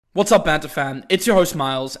What's up, Banter fan? It's your host,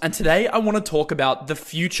 Miles, and today I want to talk about the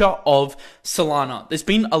future of Solana. There's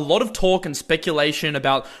been a lot of talk and speculation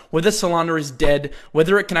about whether Solana is dead,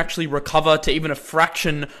 whether it can actually recover to even a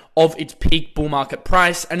fraction of its peak bull market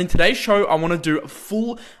price, and in today's show, I want to do a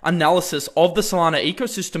full analysis of the Solana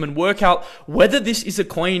ecosystem and work out whether this is a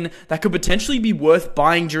coin that could potentially be worth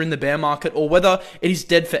buying during the bear market, or whether it is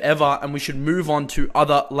dead forever and we should move on to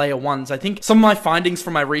other layer ones. I think some of my findings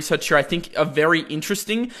from my research here, I think, are very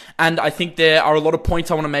interesting. And I think there are a lot of points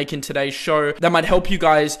I want to make in today's show that might help you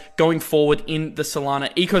guys going forward in the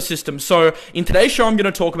Solana ecosystem. So in today's show, I'm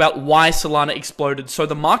going to talk about why Solana exploded. So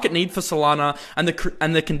the market need for Solana and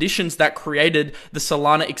the conditions that created the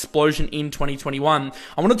Solana explosion in 2021.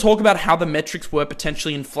 I want to talk about how the metrics were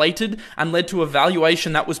potentially inflated and led to a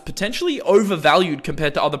valuation that was potentially overvalued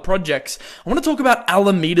compared to other projects. I want to talk about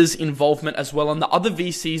Alameda's involvement as well, and the other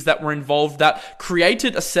VCs that were involved that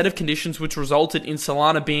created a set of conditions which resulted in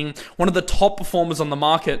Solana being one of the top performers on the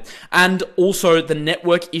market, and also the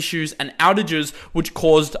network issues and outages which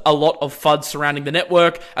caused a lot of FUD surrounding the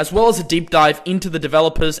network, as well as a deep dive into the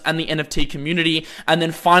developers and the NFT community, and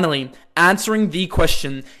then finally answering the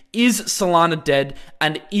question, is Solana dead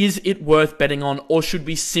and is it worth betting on, or should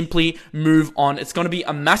we simply move on? It's going to be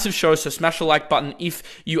a massive show, so smash the like button if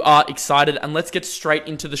you are excited, and let's get straight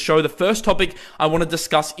into the show. The first topic I want to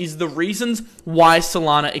discuss is the reasons why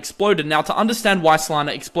Solana exploded. Now, to understand why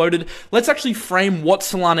Solana exploded, let's actually frame what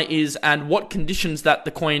Solana is and what conditions that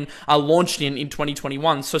the coin launched in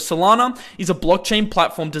 2021. So Solana is a blockchain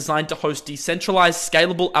platform designed to host decentralized,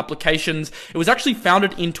 scalable applications. It was actually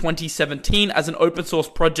founded in 2017 as an open source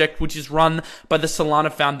project which is run by the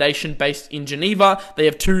Solana Foundation based in Geneva. They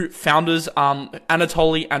have two founders,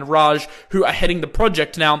 Anatoly and Raj, who are heading the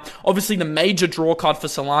project. Now, obviously the major draw card for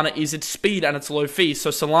Solana is its speed and its low fees. So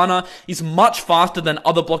Solana is much faster than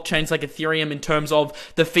other blockchains like Ethereum in terms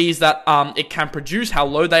of the fees that it can produce, how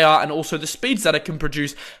low they are, and also the speeds that it can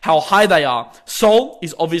produce, how high they are. Sol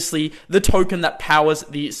is obviously the token that powers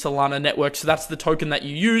the Solana network. So that's the token that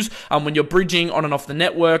you use when you're bridging on and off the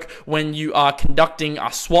network, when you are conducting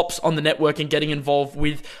swaps on the network and getting involved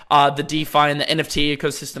with the DeFi and the NFT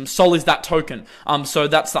ecosystem. Sol is that token. So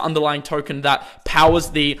that's the underlying token that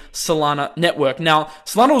powers the Solana network. Now,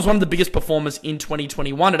 Solana was one of the biggest performers in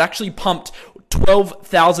 2021. It actually pumped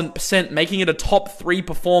 12,000%, making it a top 3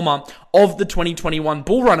 performer of the 2021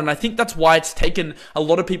 bull run. And I think that's why it's taken a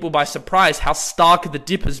lot of people by surprise how stark the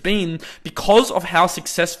dip has been, because of how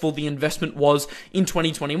successful the investment was in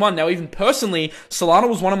 2021. Now, even personally, Solana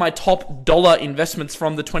was one of my top dollar investments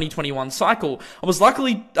from the 2021 cycle. I was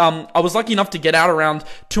lucky enough to get out around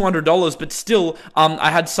 $200, but still,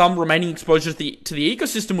 I had some remaining exposure to the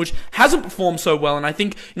ecosystem, which hasn't performed so well. And I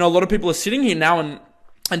think, a lot of people are sitting here now and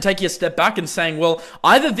taking a step back and saying, well,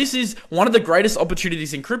 either this is one of the greatest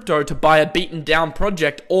opportunities in crypto to buy a beaten down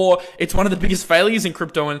project, or it's one of the biggest failures in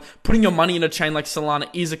crypto, and putting your money in a chain like Solana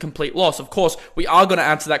is a complete loss. Of course, we are going to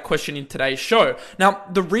answer that question in today's show. Now,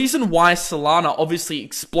 the reason why Solana obviously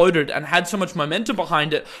exploded and had so much momentum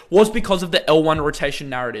behind it was because of the L1 rotation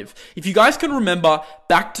narrative. If you guys can remember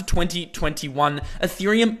back to 2021,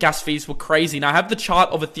 Ethereum gas fees were crazy. Now, I have the chart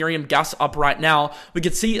of Ethereum gas up right now. We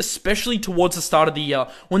could see, especially towards the start of the year,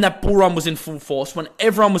 when that bull run was in full force, when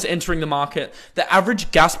everyone was entering the market, the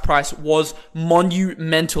average gas price was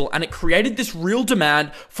monumental, and it created this real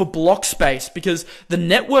demand for block space because the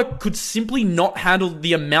network could simply not handle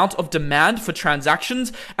the amount of demand for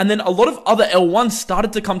transactions. And then a lot of other L1s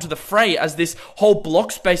started to come to the fray as this whole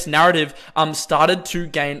block space narrative started to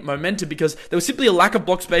gain momentum, because there was simply a lack of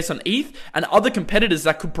block space on ETH, and other competitors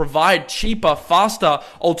that could provide cheaper, faster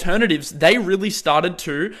alternatives, they really started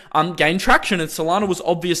to gain traction, and Solana was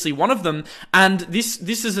obviously one of them. And this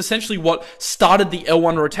is essentially what started the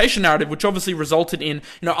L1 rotation narrative, which obviously resulted in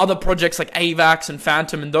other projects like AVAX and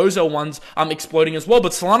Phantom and those L1s exploding as well.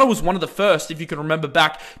 But Solana was one of the first, if you can remember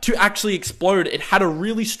back, to actually explode. It had a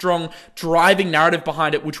really strong driving narrative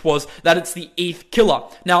behind it, which was that it's the ETH killer.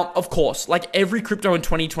 Now, of course, like every crypto in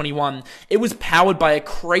 2021, it was powered by a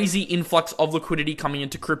crazy influx of liquidity coming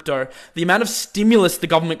into crypto. The amount of stimulus the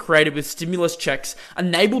government created with stimulus checks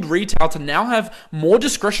enabled retail to now have more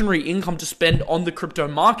discretionary income to spend on the crypto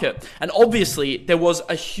market. And obviously, there was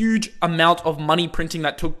a huge amount of money printing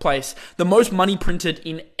that took place. The most money printed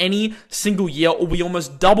in any single year, or we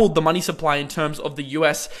almost doubled the money supply in terms of the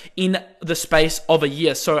US in the space of a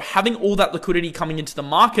year. So having all that liquidity coming into the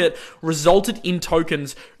market resulted in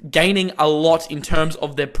tokens gaining a lot in terms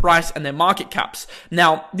of their price and their market caps.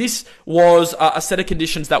 Now, this was a set of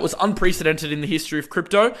conditions that was unprecedented in the history of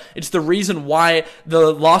crypto. It's the reason why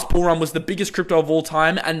the last bull run was the biggest crypto of all all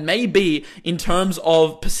time, and maybe in terms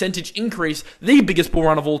of percentage increase, the biggest bull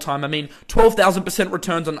run of all time. I mean, 12,000%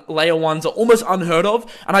 returns on layer ones are almost unheard of,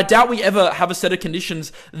 and I doubt we ever have a set of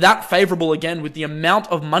conditions that favorable again with the amount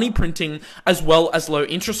of money printing as well as low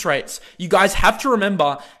interest rates. You guys have to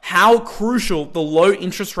remember how crucial the low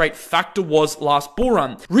interest rate factor was last bull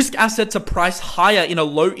run. Risk assets are priced higher in a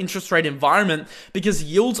low interest rate environment because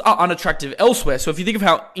yields are unattractive elsewhere. So if you think of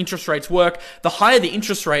how interest rates work, the higher the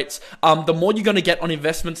interest rates, the more you're going to get on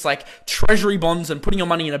investments like treasury bonds and putting your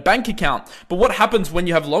money in a bank account. But what happens when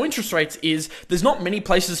you have low interest rates is there's not many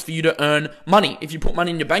places for you to earn money. If you put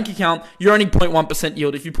money in your bank account, you're earning 0.1%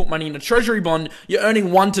 yield. If you put money in a treasury bond, you're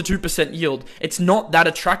earning 1 to 2% yield. It's not that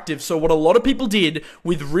attractive. So what a lot of people did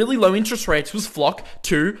with really low interest rates was flock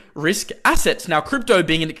to risk assets. Now, crypto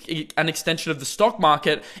being an extension of the stock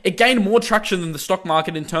market, it gained more traction than the stock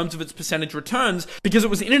market in terms of its percentage returns because it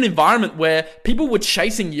was in an environment where people were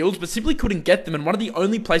chasing yields but simply couldn't get them, and one of the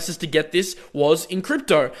only places to get this was in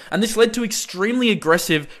crypto, and this led to extremely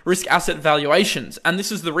aggressive risk asset valuations, and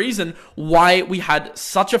this is the reason why we had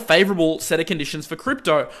such a favorable set of conditions for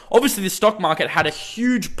crypto. Obviously, the stock market had a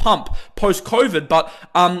huge pump post-COVID, but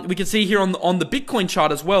we can see here on the Bitcoin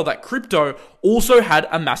chart as well that crypto also had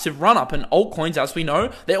a massive run-up, and altcoins, as we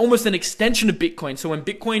know, they're almost an extension of Bitcoin. So when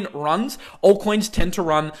Bitcoin runs, altcoins tend to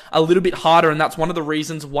run a little bit harder, and that's one of the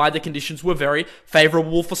reasons why the conditions were very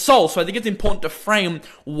favorable for Sol. So I think it's important to frame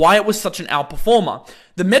why it was such an outperformer.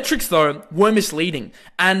 The metrics, though, were misleading,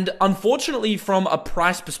 and unfortunately from a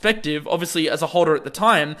price perspective, obviously as a holder at the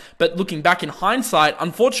time, but looking back in hindsight,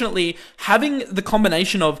 unfortunately, having the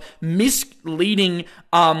combination of misleading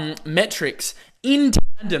metrics in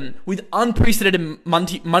tandem with unprecedented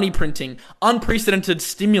money printing, unprecedented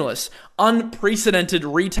stimulus, unprecedented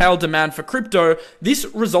retail demand for crypto, this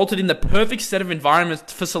resulted in the perfect set of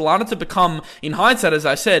environments for Solana to become, in hindsight, as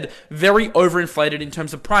I said, very overinflated in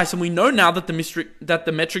terms of price. And we know now that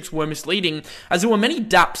the metrics were misleading, as there were many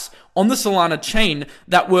dApps on the Solana chain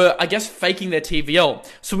that were, I guess, faking their TVL.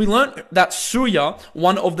 So we learned that Suya,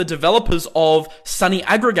 one of the developers of Sunny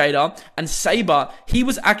Aggregator and Saber, he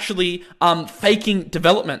was actually faking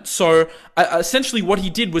development. So essentially what he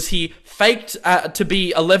did was he faked to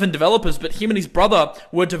be 11 developers, but him and his brother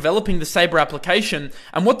were developing the Saber application.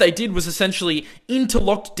 And what they did was essentially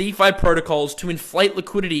interlocked DeFi protocols to inflate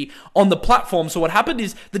liquidity on the platform. So what happened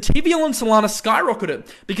is the TVL on Solana skyrocketed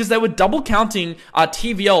because they were double counting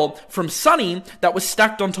TVL from Sunny that was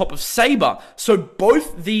stacked on top of Saber. So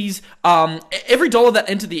both these, every dollar that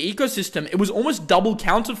entered the ecosystem, it was almost double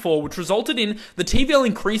counted for, which resulted in the TVL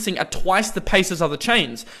increasing at twice the pace as other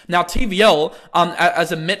chains. Now TVL,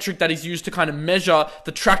 as a metric that is used to kind of measure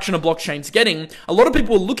the traction a blockchain's getting, a lot of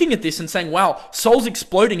people were looking at this and saying, wow, Sol's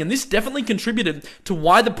exploding, and this definitely contributed to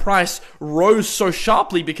why the price rose so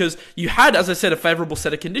sharply, because you had, as I said, a favorable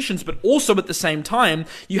set of conditions, but also at the same time,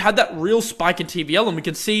 you had that real spike in TVL, and we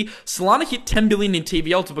can see Solana hit 10 billion in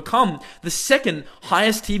TVL to become the second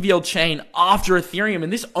highest TVL chain after Ethereum,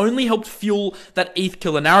 and this only helped fuel that ETH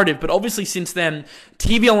killer narrative. But obviously since then,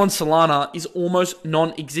 TVL on Solana is almost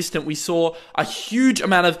non-existent. We saw a huge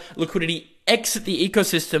amount of liquidity exit the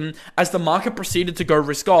ecosystem as the market proceeded to go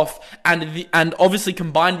risk off, and obviously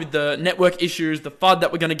combined with the network issues, the FUD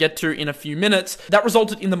that we're going to get to in a few minutes, that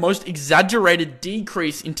resulted in the most exaggerated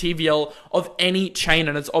decrease in TVL of any chain,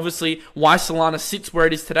 and it's obviously why Solana sits where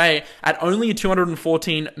it is today at only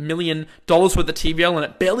 $214 million worth of TVL, and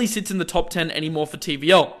it barely sits in the top 10 anymore for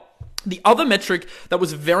TVL. The other metric that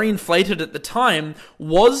was very inflated at the time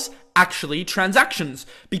was actually transactions,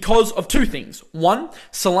 because of two things. One,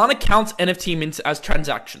 Solana counts NFT mints as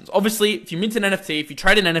transactions. Obviously, if you mint an NFT, if you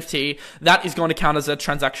trade an NFT, that is going to count as a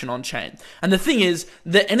transaction on chain. And the thing is,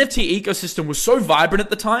 the NFT ecosystem was so vibrant at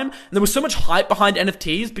the time, and there was so much hype behind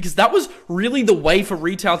NFTs, because that was really the way for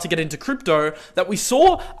retail to get into crypto, that we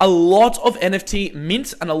saw a lot of NFT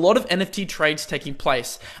mints and a lot of NFT trades taking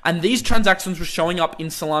place. And these transactions were showing up in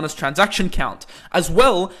Solana's transaction count, as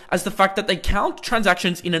well as the fact that they count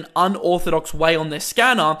transactions in an unorthodox way on their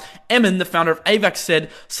scanner. Emin, the founder of AVAX,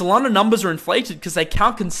 said Solana numbers are inflated because they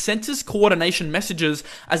count consensus coordination messages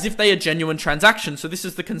as if they are genuine transactions. So this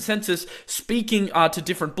is the consensus speaking to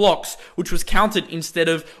different blocks, which was counted instead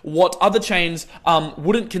of what other chains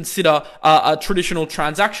wouldn't consider a traditional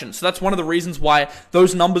transaction. So that's one of the reasons why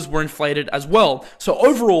those numbers were inflated as well. So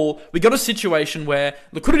overall, we got a situation where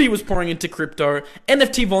liquidity was pouring into crypto,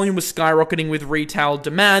 NFT volume was skyrocketing with retail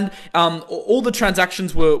demand, all the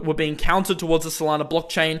transactions were being counted towards the Solana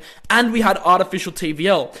blockchain, and we had artificial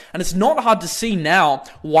TVL. And it's not hard to see now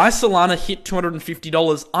why Solana hit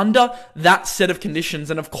 $250 under that set of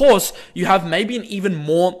conditions. And of course, you have maybe an even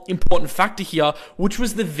more important factor here, which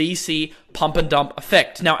was the VC pump and dump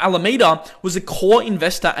effect. Now, Alameda was a core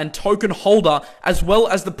investor and token holder, as well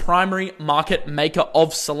as the primary market maker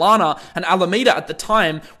of Solana. And Alameda at the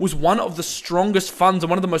time was one of the strongest funds and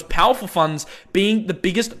one of the most powerful funds, being the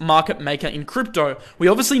biggest market maker in crypto. We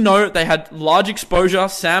obviously know they had large exposure.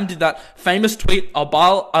 Sam did that famous tweet, I'll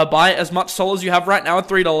buy as much Sol as you have right now at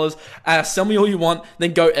 $3. Sell me all you want,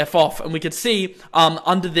 then go F off. And we could see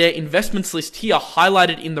under their investments list here,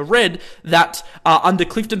 highlighted in the red, that under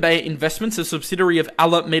Clifton Bay Investments, a subsidiary of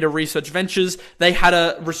Alameda Research Ventures, they had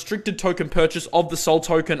a restricted token purchase of the Sol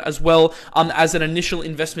token, as well as an initial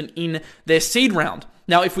investment in their seed round.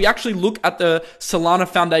 Now, if we actually look at the Solana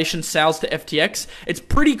Foundation sales to FTX, it's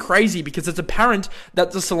pretty crazy because it's apparent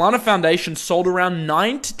that the Solana Foundation sold around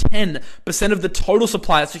 9 to 10% of the total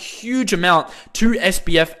supply. It's a huge amount to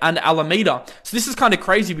SBF and Alameda. So this is kind of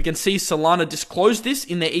crazy. We can see Solana disclose this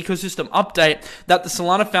in their ecosystem update, that the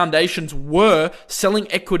Solana Foundations were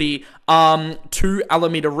selling equity to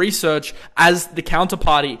Alameda Research as the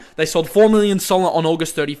counterparty. They sold 4 million Solana on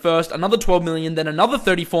August 31st, another 12 million, then another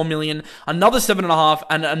 34 million, another 7.5,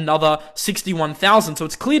 and another 61,000. So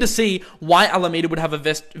it's clear to see why Alameda would have a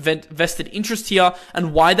vested interest here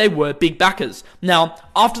and why they were big backers. Now,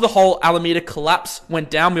 after the whole Alameda collapse went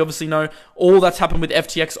down, we obviously know all that's happened with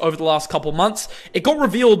FTX over the last couple months. It got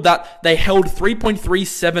revealed that they held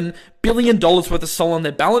 $3.37 billion worth of Sol on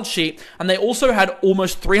their balance sheet, and they also had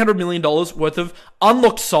almost $300 million worth of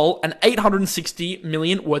unlocked Sol and $860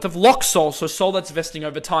 million worth of locked Sol, so Sol that's vesting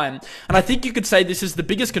over time. And I think you could say this is the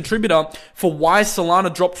biggest contributor for why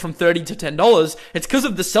Solana dropped from $30 to $10. It's because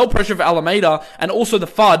of the sell pressure of Alameda and also the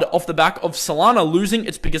FUD off the back of Solana losing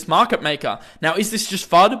its biggest market maker. Now, is this just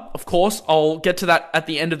FUD? Of course, I'll get to that at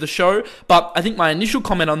the end of the show, but I think my initial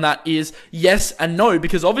comment on that is yes and no,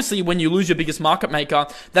 because obviously when you lose your biggest market maker,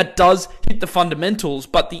 that does hit the fundamentals,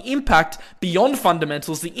 but the impact beyond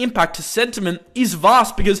fundamentals, the impact to sentiment is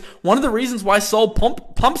vast, because one of the reasons why Sol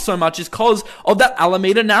pumps so much is because of that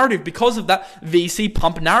Alameda narrative, because of that VC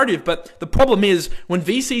pump narrative. But the problem is when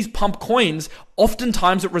VCs pump coins,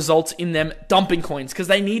 oftentimes it results in them dumping coins because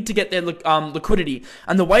they need to get their liquidity.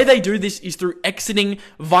 And the way they do this is through exiting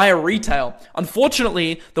via retail.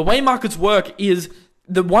 Unfortunately, the way markets work is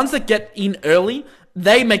the ones that get in early,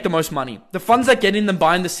 they make the most money. The funds that get in them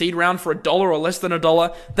buying the seed round for $1 or less than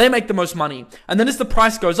 $1, they make the most money. And then as the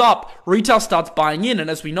price goes up, retail starts buying in. And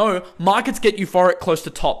as we know, markets get euphoric close to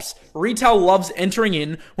tops. Retail loves entering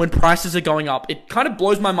in when prices are going up. It kind of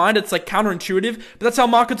blows my mind. It's like counterintuitive, but that's how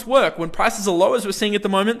markets work. When prices are low, as we're seeing at the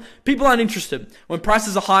moment, people aren't interested. When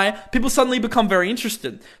prices are high, people suddenly become very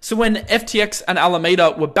interested. So when FTX and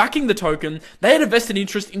Alameda were backing the token, they had a vested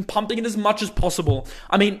interest in pumping it as much as possible.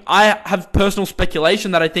 I mean, I have personal speculation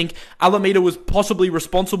that I think Alameda was possibly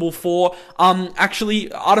responsible for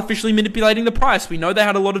actually artificially manipulating the price. We know they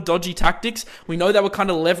had a lot of dodgy tactics. We know they were kind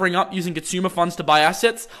of levering up using consumer funds to buy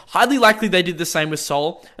assets. Highly likely they did the same with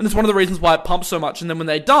Sol, and it's one of the reasons why it pumps so much. And then when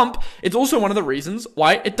they dump, it's also one of the reasons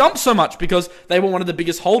why it dumps so much, because they were one of the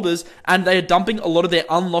biggest holders and they are dumping a lot of their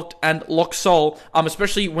unlocked and locked Sol,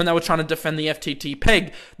 especially when they were trying to defend the FTT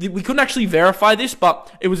peg. We couldn't actually verify this,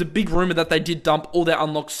 but it was a big rumor that they did dump all their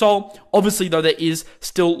unlocked Sol. Obviously, though, there is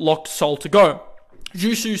still locked Sol to go.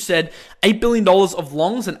 Jushu said $8 billion of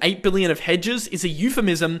longs and $8 billion of hedges is a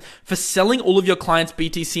euphemism for selling all of your clients'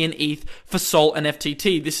 BTC and ETH for Sol and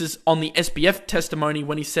FTT. This is on the SBF testimony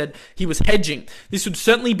when he said he was hedging. This would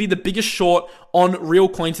certainly be the biggest short on real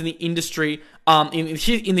coins in the industry,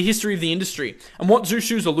 in the history of the industry. And what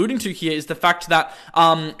Zushu is alluding to here is the fact that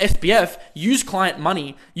SBF used client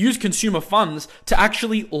money, used consumer funds to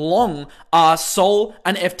actually long Sol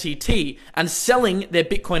and FTT and selling their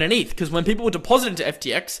Bitcoin and ETH. Because when people were depositing to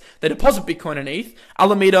FTX, they deposit Bitcoin and ETH.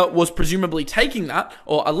 Alameda was presumably taking that,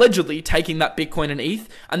 or allegedly taking that Bitcoin and ETH,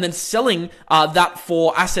 and then selling that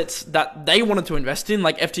for assets that they wanted to invest in,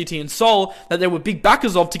 like FTT and Sol, that they were big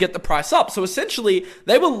backers of to get the price up. So essentially,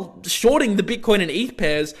 they were shorting the Bitcoin and ETH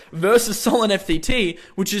pairs versus Sol and FTT,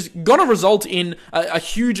 which is going to result in a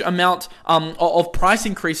huge amount of price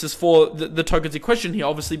increases for the tokens in question here,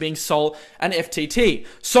 obviously being Sol and FTT.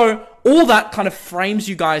 So all that kind of frames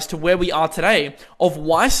you guys to where we are today of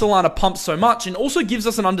why Solana pumps so much, and also gives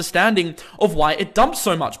us an understanding of why it dumps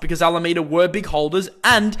so much, because Alameda were big holders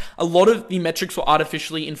and a lot of the metrics were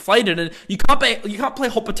artificially inflated, and you can't play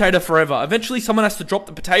hot potato forever. Eventually someone has to drop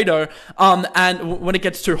the potato and when it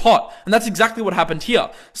gets too hot, and that's exactly what happened here.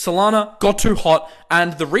 Solana got too hot,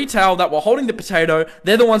 and the retail that were holding the potato,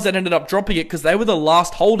 they're the ones that ended up dropping it because they were the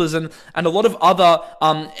last holders, and a lot of other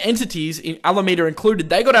entities, Alameda included,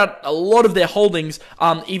 they got out a lot of their holdings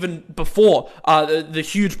even before the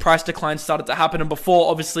huge price decline started to happen, and before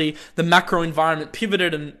obviously the macro environment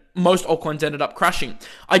pivoted and most altcoins ended up crashing.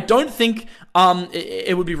 I don't think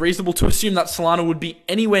it would be reasonable to assume that Solana would be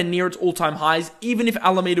anywhere near its all-time highs, even if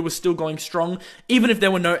Alameda was still going strong, even if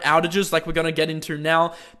there were no outages like we're going to get into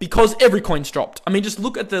now, because every coin's dropped. I mean, just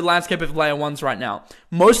look at the landscape of layer 1s right now.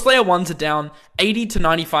 Most layer 1s are down 80 to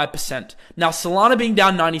 95%. Now, Solana being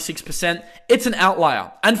down 96%, it's an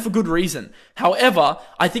outlier, and for good reason. However,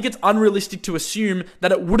 I think it's unrealistic to assume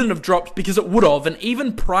that it wouldn't have dropped, because it would have, and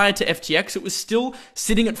even prior to FTX, it was still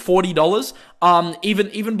sitting at $40,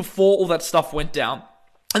 even before all that stuff went down.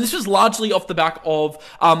 And this was largely off the back of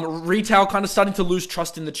retail kind of starting to lose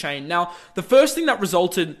trust in the chain. Now, the first thing that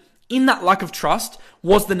resulted in that lack of trust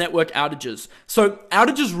was the network outages. So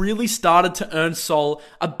outages really started to earn Sol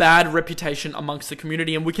a bad reputation amongst the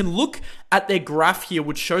community. And we can look at their graph here,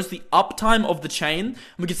 which shows the uptime of the chain. And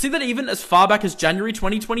we can see that even as far back as January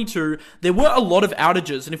 2022, there were a lot of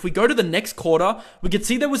outages. And if we go to the next quarter, we can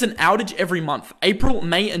see there was an outage every month, April,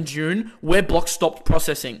 May, and June, where blocks stopped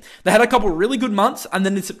processing. They had a couple really good months. And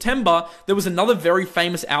then in September, there was another very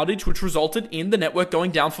famous outage, which resulted in the network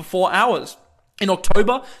going down for 4 hours. In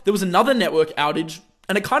October, there was another network outage,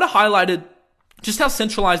 and it kind of highlighted just how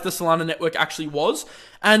centralized the Solana network actually was.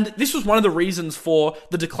 And this was one of the reasons for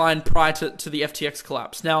the decline prior to the FTX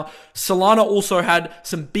collapse. Now, Solana also had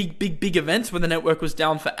some big events where the network was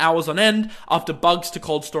down for hours on end after bugs to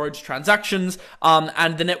cold storage transactions.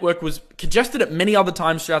 And the network was congested at many other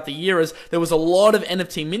times throughout the year as there was a lot of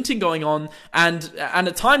NFT minting going on. And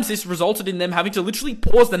at times this resulted in them having to literally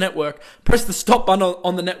pause the network, press the stop button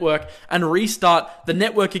on the network, and restart the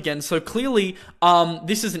network again. So clearly,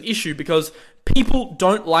 this is an issue because people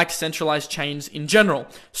don't like centralized chains in general.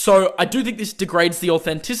 So I do think this degrades the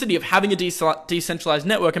authenticity of having a decentralized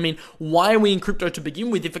network. I mean, why are we in crypto to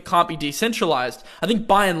begin with if it can't be decentralized? I think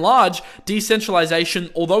by and large,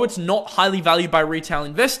 decentralization, although it's not highly valued by retail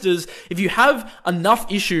investors, if you have enough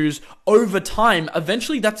issues over time,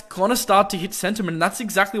 eventually that's gonna start to hit sentiment, and that's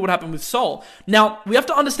exactly what happened with Sol. Now, we have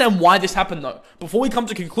to understand why this happened though, before we come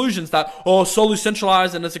to conclusions that, Sol is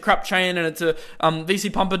centralized and it's a crap chain and it's a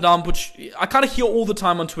VC pump and dump, which I kind of hear all the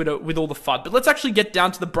time on Twitter with all the FUD. But let's actually get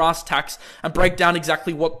down to the brass tacks and break down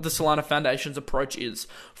exactly what the Solana Foundation's approach is.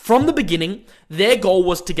 From the beginning, their goal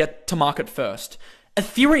was to get to market first.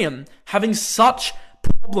 Ethereum, having such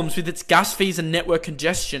problems with its gas fees and network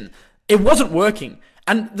congestion, it wasn't working.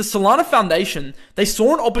 And the Solana Foundation, they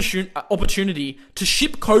saw an opportunity to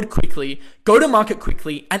ship code quickly, go to market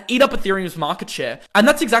quickly, and eat up Ethereum's market share. And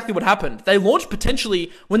that's exactly what happened. They launched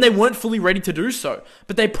potentially when they weren't fully ready to do so,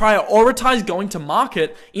 but they prioritized going to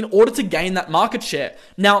market in order to gain that market share.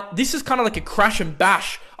 Now, this is kind of like a crash and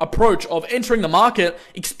bash approach of entering the market,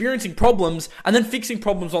 experiencing problems, and then fixing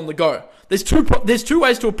problems on the go. There's two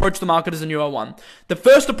ways to approach the market as a newer one. The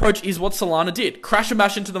first approach is what Solana did. Crash and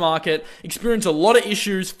bash into the market, experience a lot of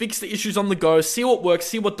issues, fix the issues on the go, see what works,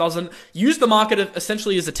 see what doesn't, use the market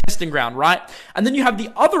essentially as a testing ground, right? And then you have the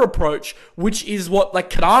other approach, which is what like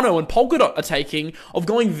Cardano and Polkadot are taking, of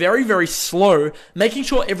going very slow, making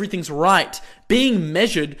sure everything's right, being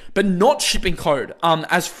measured, but not shipping code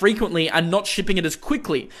as frequently and not shipping it as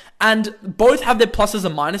quickly. And both have their pluses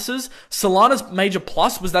and minuses. Solana's major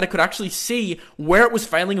plus was that it could actually see where it was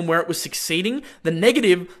failing and where it was succeeding. The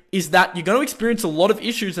negative is that you're going to experience a lot of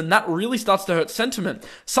issues, and that really starts to hurt sentiment.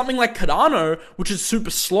 Something like Cardano, which is super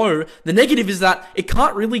slow, the negative is that it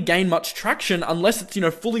can't really gain much traction unless it's,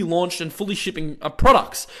 fully launched and fully shipping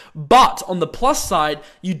products. But on the plus side,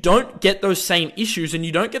 you don't get those same issues, and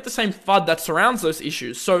you don't get the same FUD that surrounds those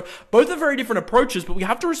issues. So both are very different approaches, but we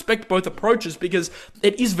have to respect both approaches because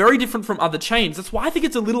it is very different from other chains. That's why I think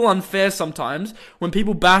it's a little unfair sometimes when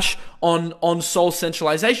people bash on Sol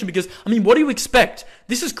centralization, because, what do you expect?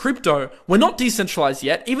 This is crypto. We're not decentralized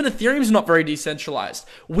yet. Even Ethereum is not very decentralized.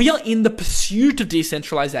 We are in the pursuit of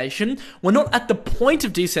decentralization. We're not at the point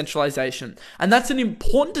of decentralization. And that's an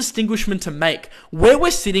important distinguishment to make, where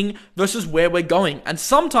we're sitting versus where we're going. And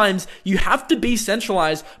sometimes you have to be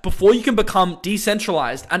centralized before you can become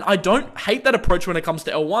decentralized. And I don't hate that approach when it comes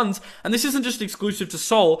to L1s. And this isn't just exclusive to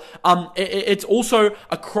Sol. It's also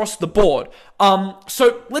across the board.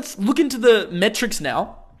 So let's look into the metrics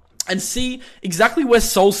now and see exactly where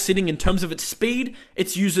Sol's sitting in terms of its speed,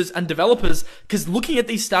 its users, and developers, because looking at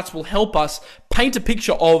these stats will help us paint a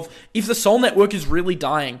picture of if the Sol network is really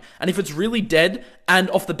dying, and if it's really dead,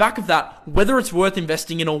 and off the back of that, whether it's worth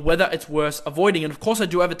investing in or whether it's worth avoiding. And of course, I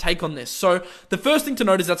do have a take on this. So the first thing to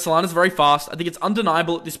note is that Solana is very fast. I think it's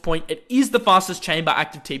undeniable at this point. It is the fastest chain by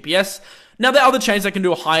active TPS. Now, there are other chains that can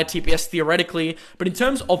do a higher TPS theoretically, but in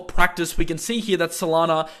terms of practice, we can see here that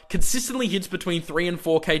Solana consistently hits between 3 and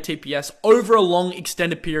 4K TPS over a long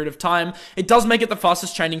extended period of time. It does make it the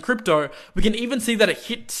fastest chain in crypto. We can even see that it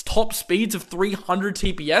hits top speeds of 300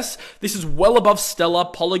 TPS. This is well above Stellar,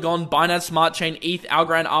 Polygon, Binance Smart Chain, ETH,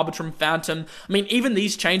 Algorand, Arbitrum, Phantom. I mean, even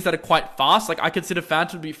these chains that are quite fast, like I consider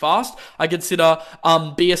Phantom to be fast, I consider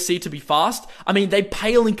BSC to be fast. I mean, they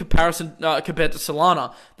pale in comparison compared to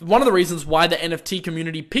Solana. One of the reasons why the NFT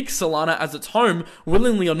community picks Solana as its home,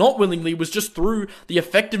 willingly or not willingly, was just through the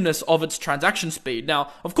effectiveness of its transaction speed. Now,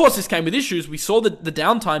 of course, this came with issues. We saw the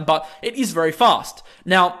downtime, but it is very fast.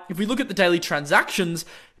 Now, if we look at the daily transactions,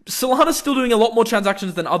 Solana's still doing a lot more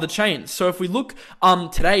transactions than other chains. So if we look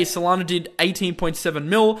today, Solana did 18.7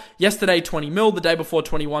 mil, yesterday 20 mil, the day before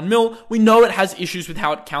 21 mil. We know it has issues with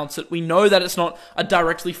how it counts it. We know that it's not a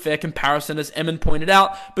directly fair comparison, as Emin pointed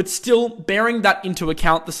out, but still bearing that into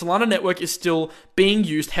account, the Solana network is still being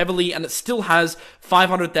used heavily, and it still has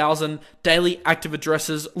 500,000 daily active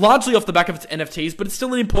addresses, largely off the back of its NFTs, but it's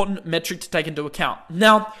still an important metric to take into account.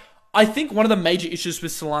 Now, I think one of the major issues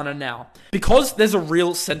with Solana now, because there's a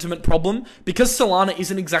real sentiment problem, because Solana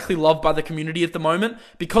isn't exactly loved by the community at the moment,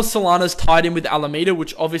 because Solana's tied in with Alameda,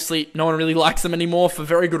 which obviously no one really likes them anymore for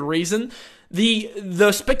very good reason,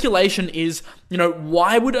 the speculation is,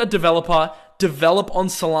 why would a developer develop on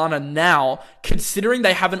Solana now, considering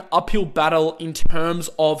they have an uphill battle in terms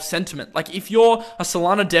of sentiment? Like, if you're a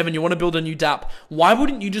Solana dev and you want to build a new dApp, why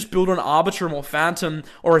wouldn't you just build on Arbitrum or Phantom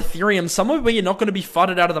or Ethereum, somewhere where you're not going to be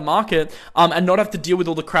fudded out of the market and not have to deal with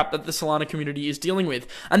all the crap that the Solana community is dealing with?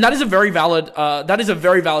 And that is a very valid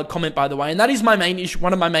comment, by the way. And that is my main issue,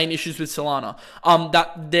 one of my main issues with Solana,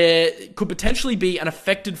 that there could potentially be an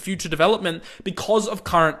affected future development because of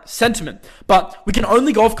current sentiment. But we can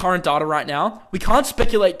only go off current data right now. We can't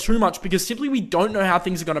speculate too much because simply we don't know how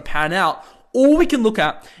things are going to pan out. All we can look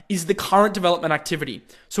at is the current development activity.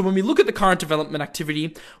 So when we look at the current development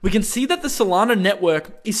activity, we can see that the Solana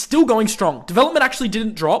network is still going strong. Development actually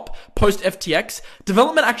didn't drop post FTX.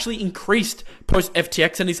 Development actually increased post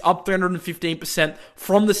FTX and is up 315%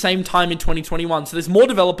 from the same time in 2021. So there's more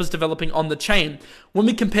developers developing on the chain. When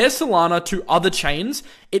we compare Solana to other chains,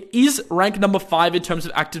 it is ranked number 5 in terms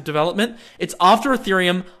of active development. It's after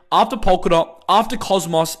Ethereum, after Polkadot, after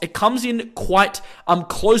Cosmos. It comes in quite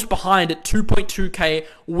close behind at 2.2k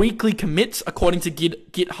weekly commits, according to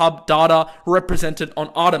GitHub data represented on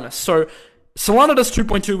Artemis. So Solana does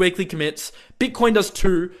 2.2 weekly commits, Bitcoin does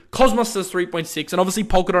 2, Cosmos does 3.6, and obviously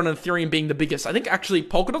Polkadot and Ethereum being the biggest. I think actually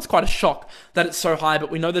Polkadot's quite a shock that it's so high,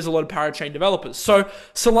 but we know there's a lot of parachain developers. So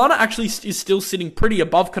Solana actually is still sitting pretty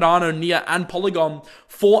above Cardano, Near, and Polygon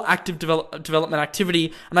for active development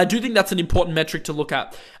activity, and I do think that's an important metric to look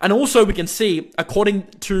at. And also we can see, according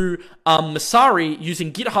to Messari,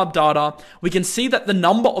 using GitHub data, we can see that the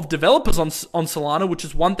number of developers on Solana, which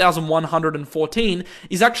is 1,114,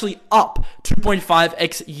 is actually up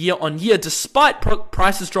 2.5x year on year, despite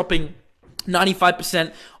prices dropping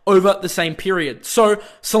 95% over the same period. So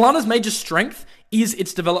Solana's major strength is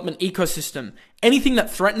its development ecosystem. Anything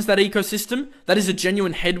that threatens that ecosystem, that is a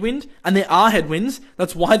genuine headwind, and there are headwinds.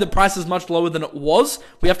 That's why the price is much lower than it was.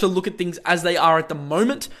 We have to look at things as they are at the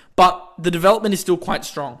moment, but the development is still quite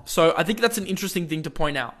strong. So I think that's an interesting thing to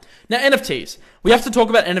point out. Now, NFTs. We have to talk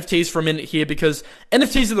about NFTs for a minute here because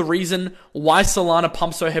NFTs are the reason why Solana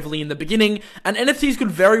pumped so heavily in the beginning, and NFTs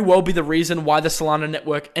could very well be the reason why the Solana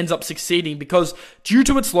network ends up succeeding, because due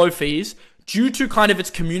to its low fees, due to kind of its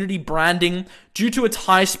community branding, due to its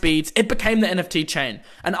high speeds, it became the NFT chain.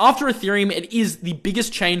 And after Ethereum, it is the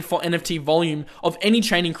biggest chain for NFT volume of any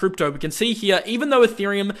chain in crypto. We can see here, even though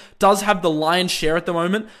Ethereum does have the lion's share at the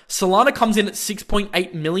moment, Solana comes in at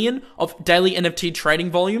 6.8 million of daily NFT trading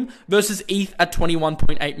volume versus ETH at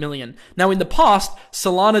 21.8 million. Now, in the past,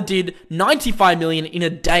 Solana did 95 million in a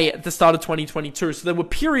day at the start of 2022. So there were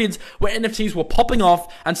periods where NFTs were popping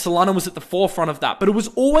off and Solana was at the forefront of that. But it was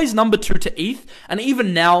always number 2 to ETH. And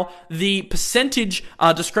even now, the percentage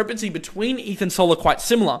discrepancy between ETH and Sol are quite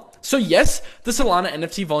similar. So yes, the Solana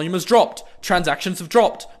NFT volume has dropped. Transactions have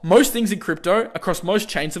dropped. Most things in crypto across most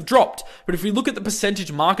chains have dropped. But if we look at the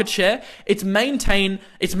percentage market share, it's maintained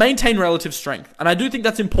relative strength. And I do think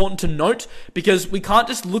that's important to note because we can't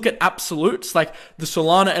just look at absolutes like the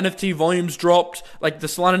Solana NFT volumes dropped, like the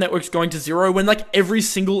Solana network's going to zero, when like every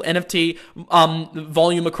single NFT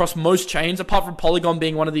volume across most chains, apart from Polygon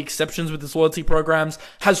being one of the exceptions with its loyalty programs,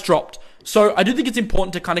 has dropped. So I do think it's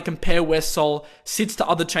important to kind of compare where Sol sits to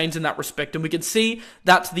other chains in that respect. And we can see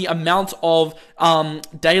that the amount of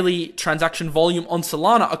daily transaction volume on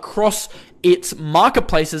Solana across its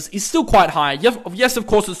marketplaces is still quite high. Yes, of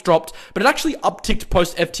course it's dropped, but it actually upticked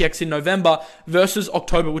post FTX in November versus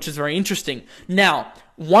October, which is very interesting. Now,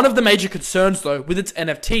 one of the major concerns, though, with its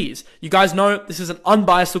NFTs, you guys know this is an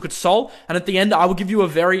unbiased look at Sol, and at the end, I will give you a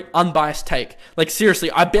very unbiased take. Like,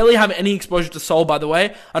 seriously, I barely have any exposure to Sol, by the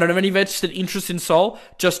way. I don't have any vested interest in Sol,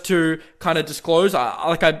 just to kind of disclose.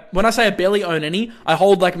 When I say I barely own any, I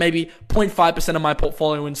hold like maybe 0.5% of my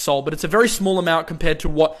portfolio in Sol, but it's a very small amount compared to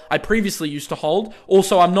what I previously used to hold.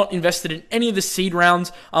 Also, I'm not invested in any of the seed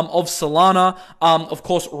rounds of Solana. Of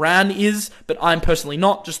course, Ran is, but I'm personally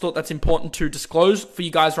not. Just thought that's important to disclose for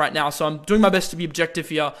you guys right now. So I'm doing my best to be objective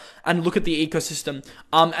here and look at the ecosystem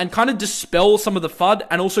and kind of dispel some of the FUD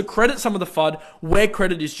and also credit some of the FUD where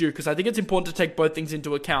credit is due, because I think it's important to take both things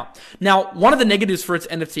into account. Now, one of the negatives for its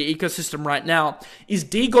NFT ecosystem right now is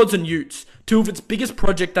DeGods and Utes, two of its biggest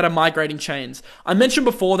projects that are migrating chains. I mentioned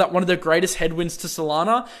before that one of the greatest headwinds to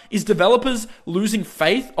Solana is developers losing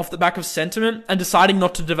faith off the back of sentiment and deciding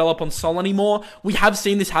not to develop on Sol anymore. We have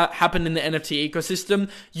seen this happen in the NFT ecosystem.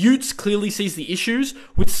 Utes clearly sees the issues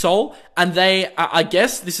with Sol, and they, I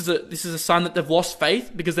guess, this is a sign that they've lost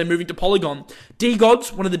faith because they're moving to Polygon.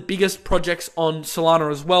 DeGods, one of the biggest projects on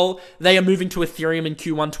Solana as well, they are moving to Ethereum in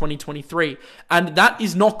Q1 2023, and that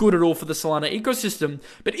is not good at all for the Solana ecosystem.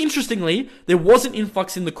 But interestingly, there was an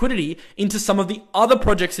influx in liquidity into some of the other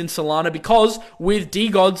projects in Solana because with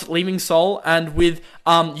DeGods leaving Sol and with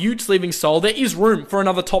Utes leaving Sol, there is room for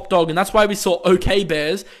another top dog, and that's why we saw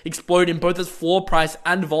OKBears explode in both its floor price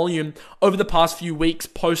and volume over the past few weeks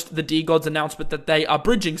post the DeGods announcement that they are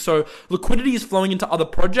bridging. So liquidity is flowing into other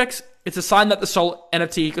projects. It's a sign that the Sol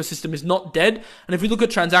NFT ecosystem is not dead, and if we look at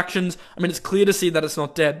transactions, I mean, it's clear to see that it's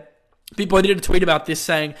not dead. People did a tweet about this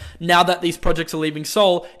saying, now that these projects are leaving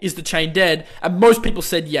Sol, is the chain dead? And most people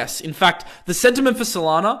said yes. In fact, the sentiment for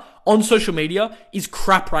Solana on social media is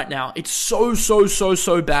crap right now. It's so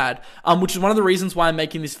bad, which is one of the reasons why I'm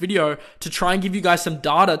making this video, to try and give you guys some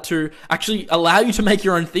data to actually allow you to make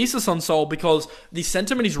your own thesis on Sol, because the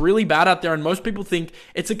sentiment is really bad out there and most people think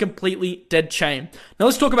it's a completely dead chain. Now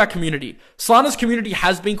let's talk about community. Solana's community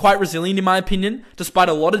has been quite resilient in my opinion, despite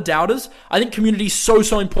a lot of doubters. I think community is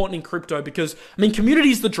so important in crypto because, I mean,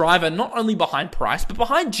 community is the driver not only behind price, but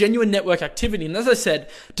behind genuine network activity. And as I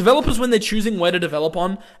said, developers, when they're choosing where to develop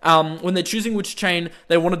on, when they're choosing which chain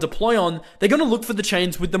they want to deploy on, they're going to look for the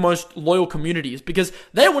chains with the most loyal communities because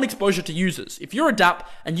they want exposure to users. If you're a DApp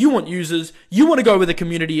and you want users, you want to go where the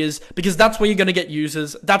community is because that's where you're going to get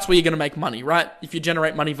users. That's where you're going to make money, right? If you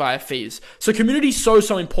generate money via fees. So community is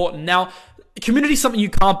so important. Now, community is something you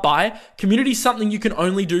can't buy. Community is something you can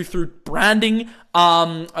only do through branding,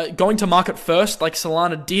 going to market first like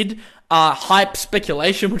Solana did, hype,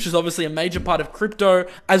 speculation, which is obviously a major part of crypto,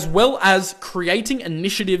 as well as creating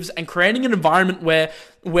initiatives and creating an environment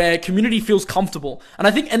where community feels comfortable. And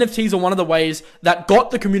I think NFTs are one of the ways that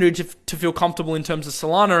got the community to feel comfortable in terms of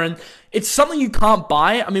Solana, and it's something you can't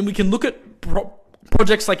buy. I mean, we can look at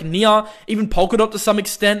projects like Nia, even Polkadot to some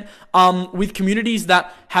extent, with communities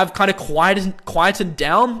that have kind of quieted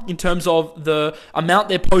down in terms of the amount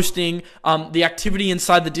they're posting, the activity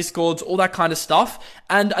inside the Discords, all that kind of stuff.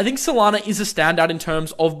 And I think Solana is a standout in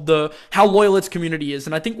terms of how loyal its community is.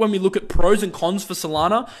 And I think when we look at pros and cons for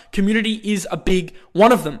Solana, community is a big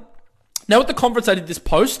one of them. Now at the conference I did this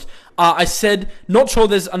post, I said, not sure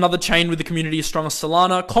there's another chain with the community as strong as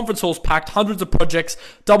Solana. Conference halls packed, hundreds of projects,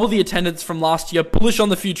 double the attendance from last year, bullish on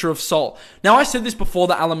the future of Sol. Now I said this before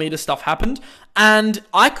the Alameda stuff happened, and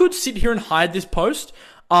I could sit here and hide this post,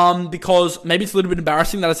 because maybe it's a little bit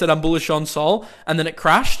embarrassing that I said I'm bullish on Sol and then it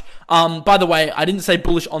crashed. By the way, I didn't say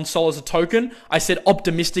bullish on Sol as a token. I said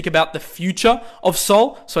optimistic about the future of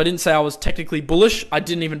Sol. So I didn't say I was technically bullish. I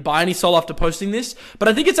didn't even buy any Sol after posting this. But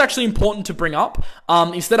I think it's actually important to bring up,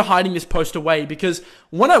 instead of hiding this post away, because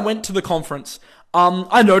when I went to the conference,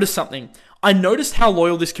 I noticed something. I noticed how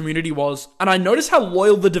loyal this community was, and I noticed how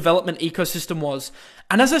loyal the development ecosystem was.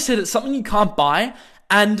 And as I said, it's something you can't buy.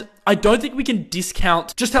 And I don't think we can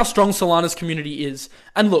discount just how strong Solana's community is.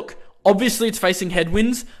 And look, obviously it's facing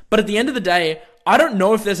headwinds, but at the end of the day, I don't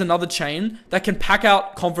know if there's another chain that can pack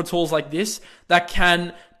out conference halls like this, that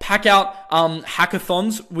can pack out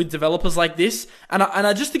hackathons with developers like this. And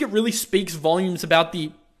I just think it really speaks volumes about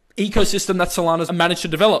the ecosystem that Solana's managed to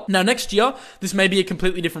develop. Now, next year, this may be a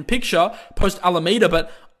completely different picture post Alameda,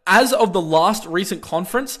 but as of the last recent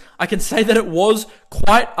conference, I can say that it was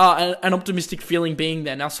quite an optimistic feeling being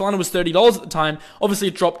there. Now, Solana was $30 at the time. Obviously,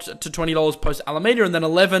 it dropped to $20 post Alameda and then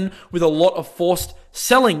 $11 with a lot of forced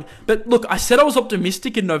selling. But look, I said I was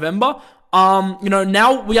optimistic in November.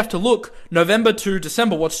 Now we have to look November to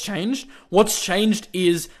December. What's changed? What's changed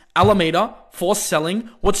is Alameda, for selling.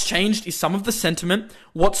 What's changed is some of the sentiment.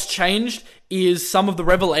 What's changed is some of the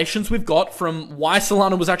revelations we've got from why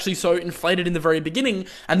Solana was actually so inflated in the very beginning,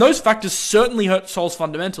 and those factors certainly hurt Sol's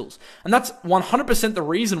fundamentals. And that's 100% the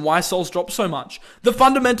reason why Sol's dropped so much. The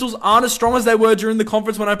fundamentals aren't as strong as they were during the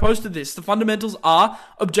conference when I posted this. The fundamentals are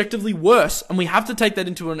objectively worse, and we have to take that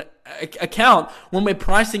into an account when we're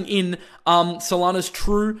pricing in Solana's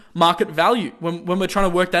true market value, when we're trying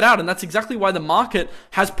to work that out. And that's exactly why the market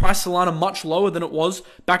has priced Solana much lower than it was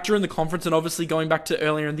back during the conference, and obviously going back to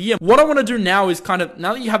earlier in the year. What I want to do now is kind of,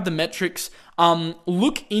 now that you have the metrics,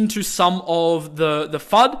 look into some of the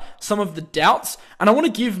FUD, some of the doubts, and I want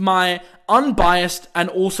to give my unbiased and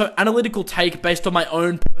also analytical take based on my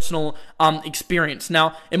own personal experience.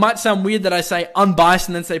 Now, it might sound weird that I say unbiased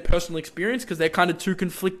and then say personal experience, because they're kind of two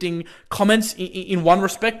conflicting comments in one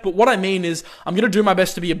respect, but what I mean is I'm going to do my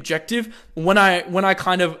best to be objective when I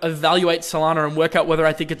kind of evaluate Solana and work out whether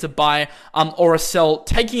I think it's a buy or a sell,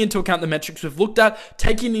 taking into account the metrics we've looked at,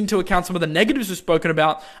 taking into account some of the negatives we've spoken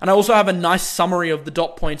about, and I also have a nice summary of the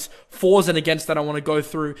dot points, fors and against, that I want to go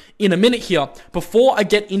through in a minute here. Before I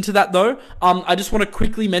get into that though, I just want to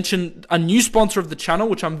quickly mention a new sponsor of the channel,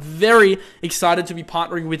 which I'm very excited to be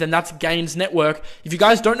partnering with, and that's Gains Network. If you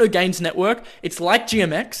guys don't know Gains Network, it's like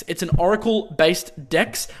GMX. It's an Oracle-based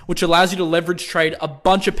DEX, which allows you to leverage trade a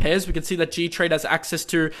bunch of pairs. We can see that G-Trade has access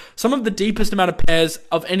to some of the deepest amount of pairs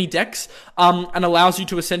of any DEX, and allows you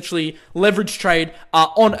to essentially leverage trade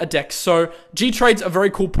on a DEX. So G-Trade's a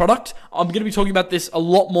very cool product. I'm going to be talking about this a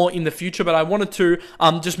lot more in the future, but I wanted to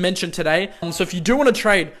just mention today. So if you do want to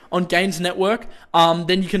trade on Gains Network,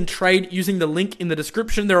 then you can trade using the link in the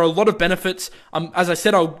description. There are a lot of benefits. As I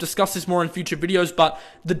said, I'll discuss this more in future videos, but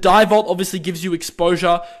the DAI Vault obviously gives you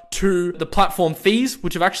exposure to the platform fees,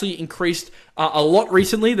 which have actually increased a lot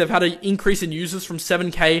recently. They've had an increase in users from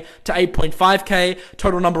 7K to 8.5K,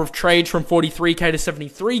 total number of trades from 43K to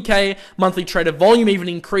 73K, monthly trader volume even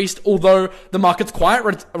increased, although the market's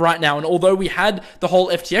quiet right now, and although we had the whole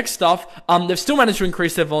FTX stuff, they've still managed to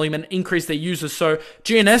increase their volume and increase their users. So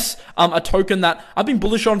GNS, a token that I've been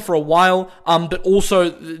bullish on for a while, but also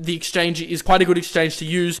the exchange is quite a good exchange to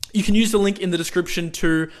use. You can use the link in the description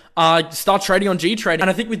to start trading on G-Trade, and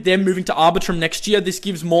I think with them moving to Arbitrum next year, this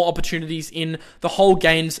gives more opportunities in the whole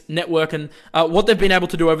Gains network, and what they've been able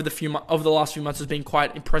to do over the last few months has been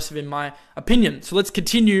quite impressive in my opinion. So let's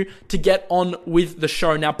continue to get on with the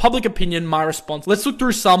show. Now, public opinion, my response. Let's look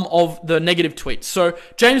through some of the negative tweets. So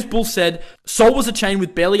James Bull said, Sol was a chain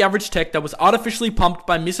with barely average tech that was artificially pumped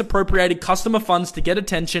by misappropriated customer funds to get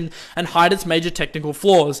attention and hide its major technical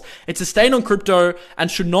flaws. It's a stain on crypto and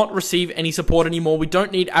should not receive any support anymore. We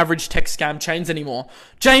don't need average tech scam chains anymore.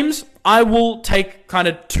 James, I will take kind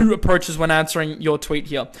of two approaches when answering your tweet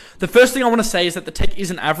here. The first thing I want to say is that the tech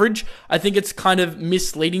isn't average. I think it's kind of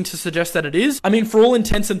misleading to suggest that it is. I mean, for all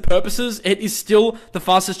intents and purposes, it is still the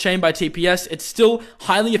fastest chain by TPS. It's still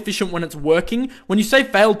highly efficient when it's working. When you say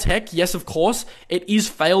failed tech, yes, of course, it is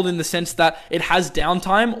failed in the sense that it has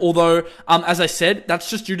downtime, although, as I said, that's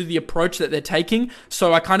just due to the approach that they're taking.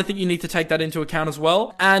 So I kind of think you need to take that into account as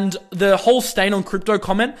well. And the whole stain on crypto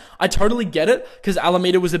comment, I totally get it, because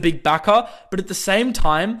Alameda was a big backer, but at the same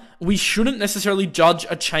time, we shouldn't necessarily judge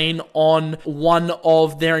a chain on one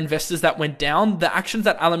of their investors that went down. The actions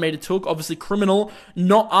that Alameda took, obviously criminal,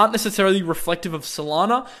 aren't necessarily reflective of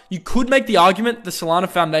Solana. You could make the argument the Solana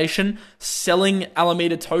Foundation selling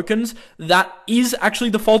Alameda tokens, that is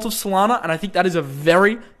actually the fault of Solana, and I think that is a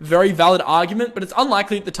very, very valid argument, but it's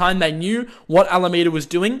unlikely at the time they knew what Alameda was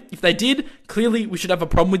doing. If they did, clearly we should have a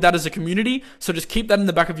problem with that as a community, so just keep that in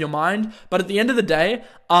the back of your mind. But at the end of the day,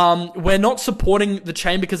 we're not supporting the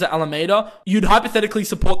chain because of Alameda. You'd hypothetically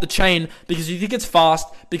support the chain because you think it's fast,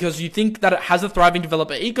 because you think that it has a thriving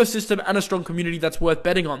developer ecosystem and a strong community that's worth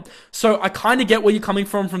betting on. So I kind of get where you're coming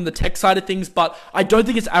from the tech side of things, but I don't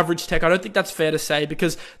think it's average tech. I don't think that's fair to say,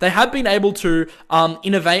 because they have been able to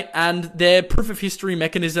innovate, and their proof of history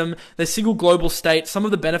mechanism, their single global state, some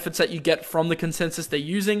of the benefits that you get from the consensus they're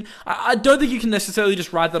using, I don't think you can necessarily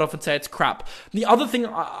just write that off and say it's crap. The other thing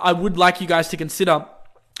I would like you guys to consider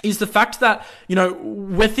is the fact that,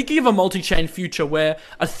 we're thinking of a multi-chain future where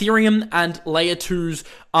Ethereum and Layer 2s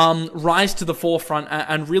rise to the forefront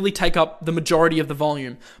and really take up the majority of the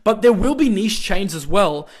volume. But there will be niche chains as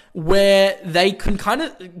well where they can kind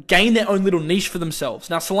of gain their own little niche for themselves.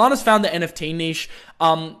 Now, Solana's found the NFT niche.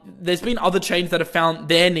 There's been other chains that have found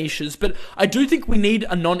their niches, but I do think we need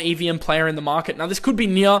a non-EVM player in the market. Now, this could be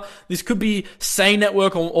Near, this could be Say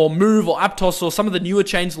Network or Move or Aptos or some of the newer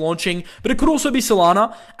chains launching, but it could also be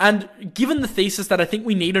Solana. And given the thesis that I think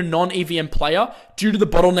we need a non-EVM player due to the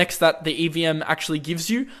bottlenecks that the EVM actually gives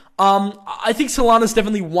you, I think Solana is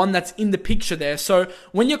definitely one that's in the picture there. So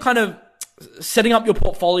when you're kind of setting up your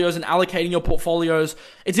portfolios and allocating your portfolios,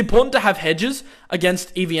 it's important to have hedges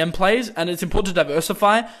against EVM plays, and it's important to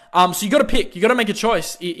diversify. So you got to pick, you got to make a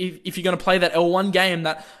choice if you're going to play that L1 game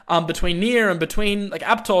that between Near and between like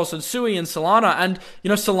Aptos and Sui and Solana. And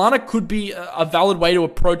Solana could be a valid way to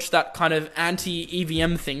approach that kind of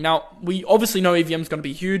anti-EVM thing. Now, we obviously know EVM is going to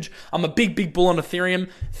be huge. I'm a big bull on Ethereum.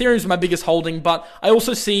 Ethereum is my biggest holding, but I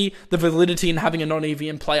also see the validity in having a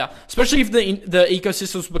non-EVM player, especially if the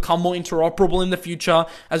ecosystems become more interoperable in the future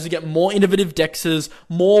as we get more innovative dexes,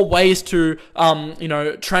 more ways to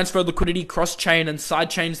transfer liquidity cross-chain and side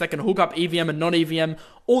chains that can hook up EVM and non-EVM,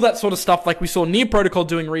 all that sort of stuff like we saw Near Protocol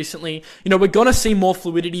doing recently. We're going to see more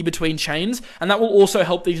fluidity between chains, and that will also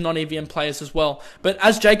help these non-EVM players as well. But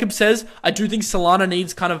as Jacob says, I do think Solana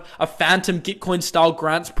needs kind of a phantom Gitcoin-style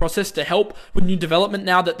grants process to help with new development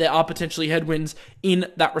now that there are potentially headwinds in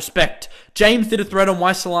that respect. James did a thread on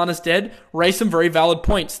why Solana's dead, raised some very valid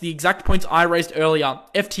points, the exact points I raised earlier.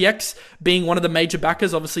 FTX being one of the major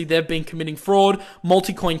backers, obviously they've been committing fraud.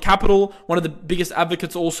 Multicoin Capital, one of the biggest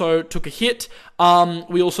advocates, also took a hit.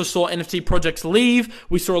 We also saw NFT projects leave.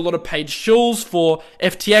 We saw a lot of paid shills for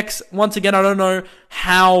FTX. Once again, I don't know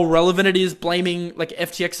how relevant it is blaming like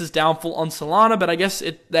FTX's downfall on Solana, but I guess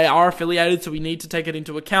they are affiliated, so we need to take it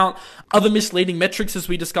into account. Other misleading metrics, as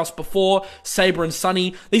we discussed before, Saber and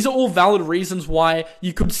Sunny, these are all valid reasons why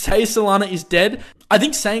you could say Solana is dead. I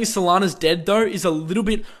think saying Solana's dead, though, is a little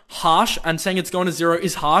bit harsh, and saying it's going to zero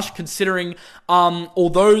is harsh, considering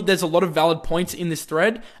although there's a lot of valid points in this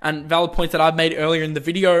thread and valid points that I've made earlier in the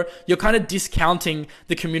video, you're kind of discounting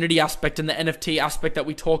the community aspect and the NFT aspect that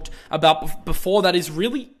we talked about before. It's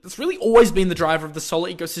really always been the driver of the Solar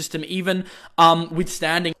ecosystem, even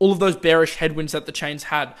withstanding all of those bearish headwinds that the chains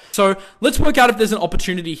had. So let's work out if there's an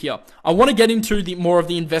opportunity here. I want to get into more of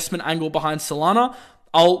the investment angle behind Solana.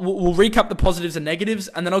 We'll recap the positives and negatives,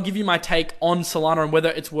 and then I'll give you my take on Solana and whether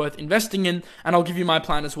it's worth investing in, and I'll give you my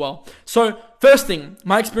plan as well. So first thing,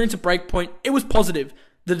 my experience at Breakpoint, it was positive.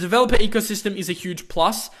 The developer ecosystem is a huge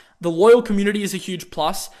plus. The loyal community is a huge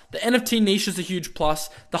plus. The NFT niche is a huge plus.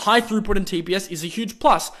 The high throughput in TPS is a huge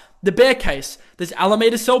plus. The bear case, there's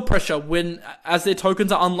Alameda sell pressure as their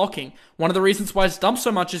tokens are unlocking. One of the reasons why it's dumped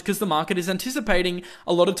so much is because the market is anticipating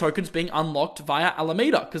a lot of tokens being unlocked via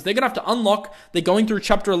Alameda, because they're going to have to unlock. They're going through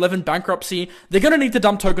Chapter 11 bankruptcy. They're going to need to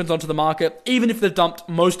dump tokens onto the market, even if they've dumped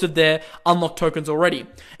most of their unlocked tokens already.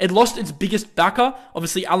 It lost its biggest backer,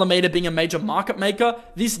 obviously Alameda being a major market maker.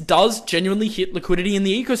 This does genuinely hit liquidity in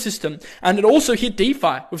the ecosystem, and it also hit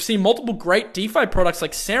DeFi. We've seen multiple great DeFi products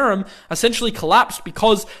like Serum essentially collapse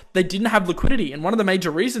because they didn't have liquidity, and one of the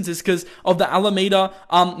major reasons is because of the Alameda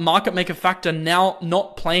market maker factor now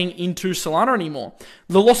not playing into Solana anymore.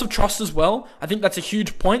 The loss of trust as well, I think that's a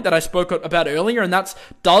huge point that I spoke about earlier, and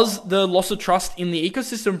does the loss of trust in the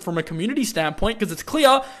ecosystem from a community standpoint, because it's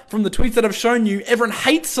clear from the tweets that I've shown you, everyone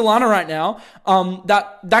hates Solana right now,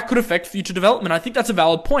 that could affect future development. I think that's a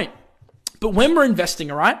valid point. But when we're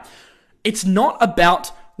investing, all right, it's not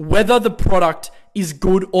about whether the product is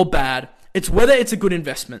good or bad. It's whether it's a good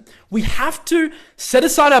investment. We have to set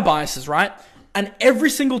aside our biases, right? And every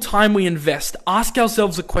single time we invest, ask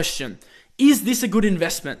ourselves a question. Is this a good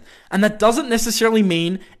investment? And that doesn't necessarily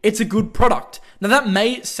mean it's a good product. Now, that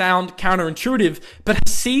may sound counterintuitive, but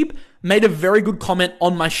Hasib made a very good comment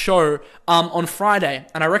on my show on Friday.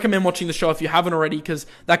 And I recommend watching the show if you haven't already, because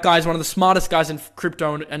that guy is one of the smartest guys in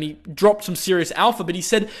crypto, and he dropped some serious alpha. But he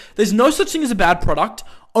said, there's no such thing as a bad product,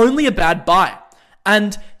 only a bad buy.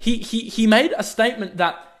 And he made a statement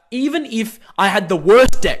that even if I had the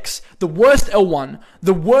worst DEX, the worst L1,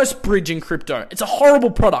 the worst bridge in crypto, it's a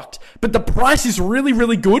horrible product, but the price is really,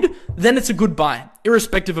 really good, then it's a good buy,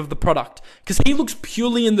 irrespective of the product. Because he looks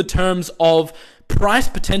purely in the terms of price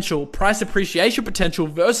potential, price appreciation potential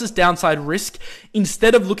versus downside risk,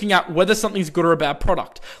 instead of looking at whether something's good or a bad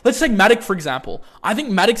product. Let's take Matic, for example. I think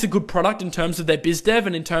Matic's a good product in terms of their biz dev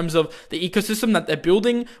and in terms of the ecosystem that they're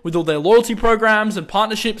building with all their loyalty programs and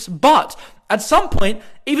partnerships, but At some point,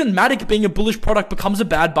 even Matic being a bullish product becomes a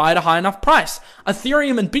bad buy at a high enough price.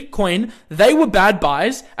 Ethereum and Bitcoin, they were bad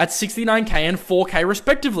buys at 69k and 4k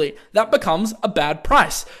respectively. That becomes a bad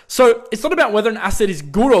price. So it's not about whether an asset is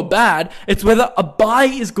good or bad, it's whether a buy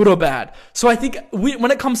is good or bad. So I think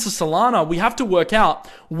when it comes to Solana, we have to work out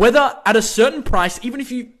whether at a certain price, even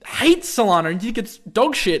if you hate Solana and you think it's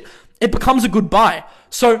dog shit, it becomes a good buy.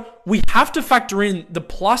 So we have to factor in the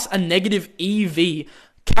plus and negative EV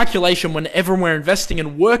calculation whenever we're investing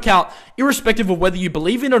and work out, irrespective of whether you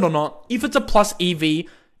believe in it or not, if it's a plus EV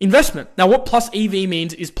investment. Now, what plus EV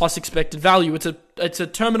means is plus expected value. It's a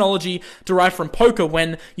terminology derived from poker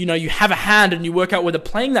when, you have a hand and you work out whether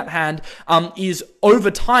playing that hand is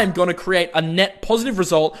over time going to create a net positive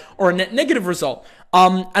result or a net negative result.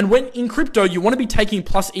 And when in crypto, you want to be taking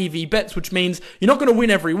plus EV bets, which means you're not going to win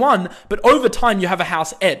every one, but over time you have a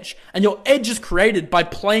house edge. And your edge is created by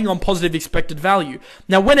playing on positive expected value.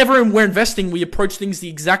 Now, whenever we're investing, we approach things the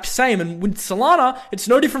exact same. And with Solana, it's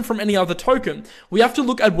no different from any other token. We have to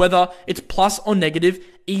look at whether it's plus or negative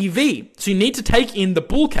EV. So you need to take in the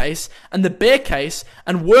bull case and the bear case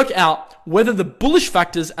and work out whether the bullish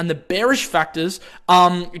factors and the bearish factors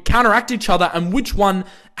counteract each other and which one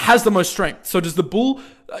has the most strength. So does the bull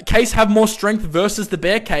case have more strength versus the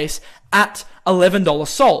bear case at $11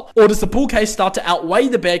 Sol? Or does the bull case start to outweigh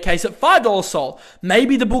the bear case at $5 Sol?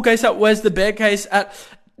 Maybe the bull case outweighs the bear case at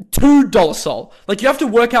 $2 Sol. Like, you have to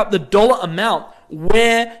work out the dollar amount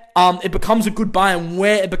where it becomes a good buy and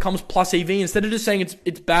where it becomes plus EV, instead of just saying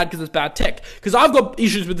it's bad because it's bad tech. Because I've got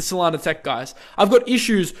issues with the Solana tech, guys. I've got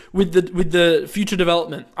issues with the future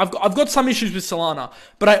development. I've got some issues with Solana,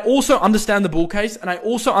 but I also understand the bull case, and I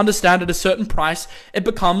also understand at a certain price it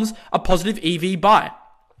becomes a positive EV buy.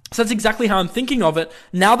 So that's exactly how I'm thinking of it.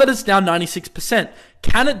 Now that it's down 96%,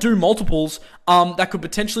 can it do multiples that could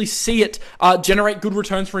potentially see it generate good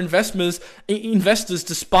returns for investors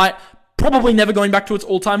despite probably never going back to its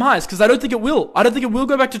all-time highs? Because I don't think it will. I don't think it will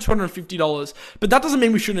go back to $250. But that doesn't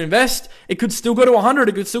mean we shouldn't invest. It could still go to 100.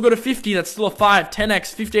 It could still go to 50. That's still a 5,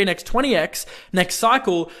 10x, 15x, 20x next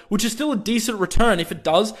cycle, which is still a decent return if it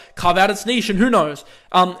does carve out its niche. And who knows?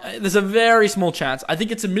 There's a very small chance. I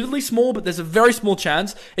think it's admittedly small, but there's a very small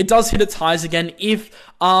chance it does hit its highs again if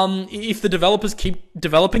the developers keep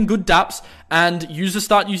developing good dApps and users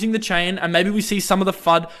start using the chain, and maybe we see some of the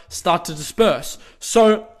FUD start to disperse.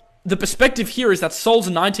 So the perspective here is that Sol's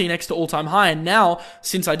a 19x to all-time high, and now,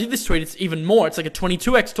 since I did this tweet, it's even more. It's like a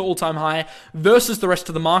 22x to all-time high versus the rest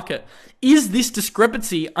of the market. Is this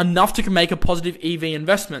discrepancy enough to make a positive EV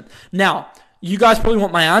investment? Now, you guys probably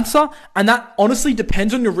want my answer, and that honestly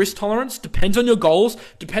depends on your risk tolerance, depends on your goals,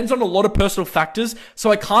 depends on a lot of personal factors,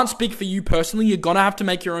 so I can't speak for you personally. You're gonna have to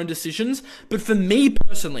make your own decisions, but for me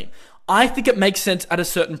personally, I think it makes sense at a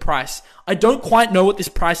certain price. I don't quite know what this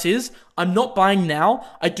price is. I'm not buying now.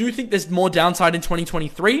 I do think there's more downside in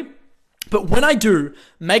 2023. But when I do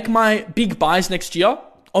make my big buys next year,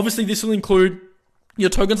 obviously this will include your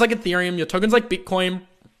tokens like Ethereum, your tokens like Bitcoin,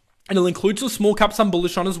 and it'll include some small caps I'm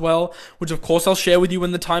bullish on as well, which of course I'll share with you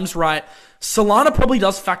when the time's right. Solana probably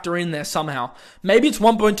does factor in there somehow. Maybe it's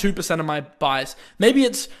 1.2% of my buys. Maybe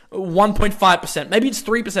it's 1.5%. Maybe it's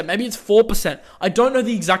 3%. Maybe it's 4%. I don't know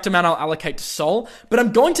the exact amount I'll allocate to Sol, but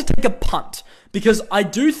I'm going to take a punt because I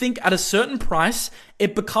do think at a certain price,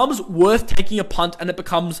 it becomes worth taking a punt and it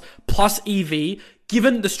becomes plus EV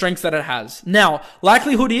given the strengths that it has. Now,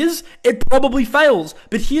 likelihood is it probably fails,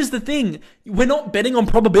 but here's the thing. We're not betting on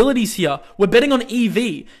probabilities here. We're betting on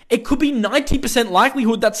EV. It could be 90%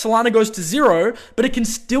 likelihood that Solana goes to zero, but it can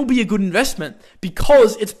still be a good investment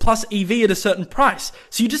because it's plus EV at a certain price.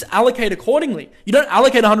 So you just allocate accordingly. You don't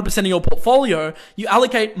allocate 100% of your portfolio. You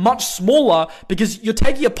allocate much smaller because you're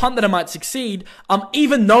taking a punt that it might succeed,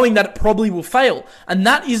 even knowing that it probably will fail. And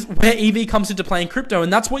that is where EV comes into play in crypto.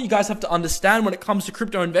 And that's what you guys have to understand when it comes to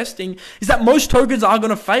crypto investing, is that most tokens are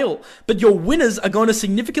going to fail, but your winners are going to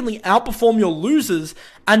significantly outperform your losers.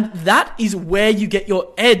 And that is where you get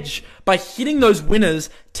your edge, by hitting those winners,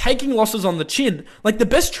 taking losses on the chin. Like the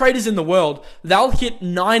best traders in the world, they'll hit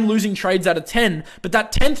 9 losing trades out of 10, but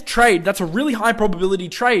that 10th trade, that's a really high probability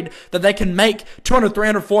trade that they can make 200,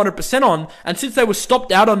 300, 400% on. And since they were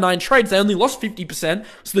stopped out on 9 trades, they only lost 50%.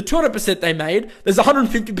 So the 200% they made, there's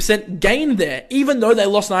 150% gain there, even though they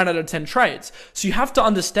lost 9 out of 10 trades. So you have to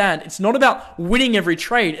understand, it's not about winning every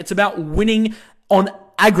trade. It's about winning on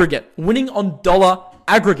aggregate, winning on dollar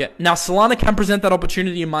aggregate. Now, Solana can present that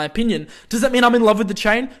opportunity in my opinion. Does that mean I'm in love with the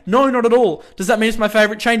chain? No, not at all. Does that mean it's my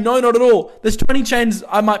favorite chain? No, not at all. There's 20 chains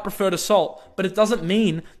I might prefer to Sol, but it doesn't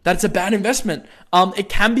mean that it's a bad investment. It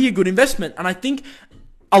can be a good investment. And I think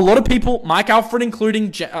a lot of people, Mike Alfred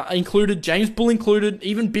included, James Bull included,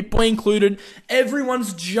 even BitBoy included,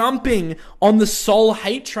 everyone's jumping on the Sol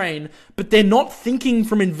hate train, but they're not thinking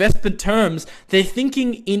from investment terms. They're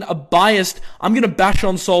thinking in a biased, I'm going to bash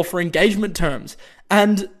on Sol for engagement terms.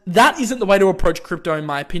 And that isn't the way to approach crypto, in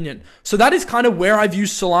my opinion. So that is kind of where I view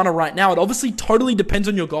Solana right now. It obviously totally depends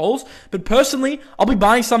on your goals, but personally, I'll be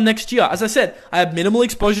buying some next year. As I said, I have minimal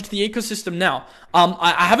exposure to the ecosystem now.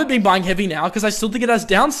 I haven't been buying heavy now because I still think it has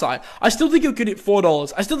downside. I still think it could hit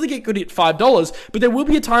 $4. I still think it could hit $5, but there will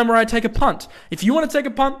be a time where I take a punt. If you want to take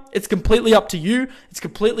a punt, it's completely up to you. It's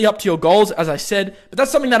completely up to your goals, as I said, but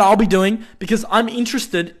that's something that I'll be doing because I'm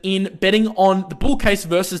interested in betting on the bull case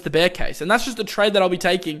versus the bear case. And that's just a trade that I'll be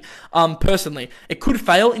taking personally. It could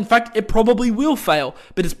fail. In fact, it probably will fail,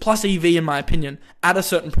 but it's plus EV in my opinion at a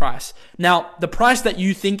certain price. Now, the price that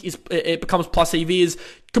you think it becomes plus EV is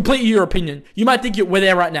completely your opinion. You might think we're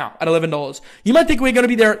there right now at $11. You might think we're going to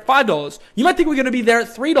be there at $5. You might think we're going to be there at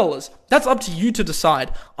 $3. That's up to you to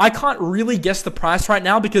decide. I can't really guess the price right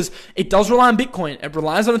now because it does rely on Bitcoin. It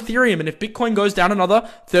relies on Ethereum. And if Bitcoin goes down another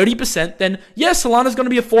 30%, then yeah, Solana's going to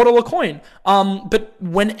be a $4 coin. But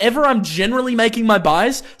whenever I'm generally making my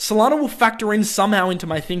buys, Solana will factor in somehow into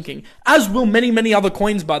my thinking, as will many, many other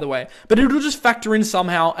coins, by the way. But it'll just factor in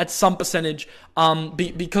somehow at some percentage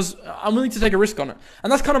because I'm willing to take a risk on it.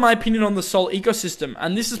 And that's kind of my opinion on the Sol ecosystem.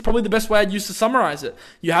 And this is probably the best way I'd use to summarize it.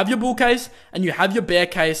 You have your bull case and you have your bear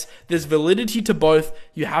case. There's validity to both.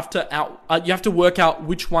 You have to work out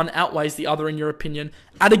which one outweighs the other in your opinion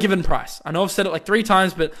at a given price. I know I've said it like 3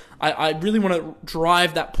 times, but I really want to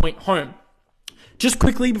drive that point home. Just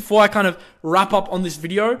quickly, before I kind of wrap up on this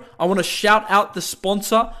video, I want to shout out the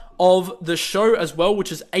sponsor of the show as well,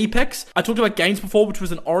 which is Apex. I talked about Gains before, which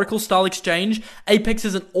was an Oracle style exchange. Apex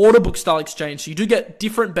is an order book style exchange, so you do get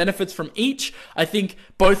different benefits from each. I think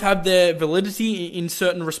both have their validity in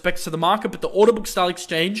certain respects to the market, but the order book style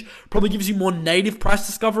exchange probably gives you more native price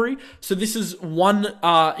discovery. So this is one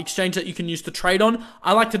exchange that you can use to trade on.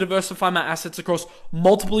 I like to diversify my assets across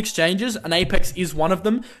multiple exchanges, and Apex is one of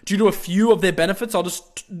them. Due to a few of their benefits, I'll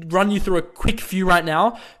just run you through a quick few right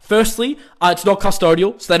now. Firstly, it's not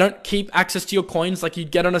custodial, so they don't keep access to your coins like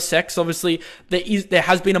you'd get on a SEX. Obviously, there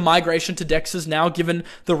has been a migration to DEXs now, given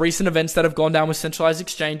the recent events that have gone down with centralized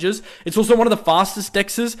exchanges. It's also one of the fastest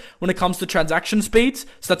DEXs when it comes to transaction speeds,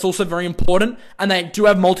 so that's also very important. And they do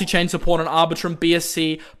have multi-chain support on Arbitrum,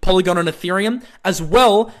 BSC, Polygon, and Ethereum, as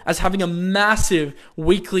well as having a massive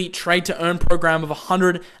weekly trade-to-earn program of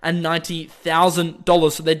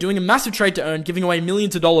 $190,000. So they're doing a massive trade-to-earn, giving away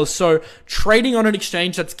millions of dollars. So trading on an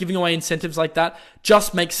exchange that's giving away incentives like that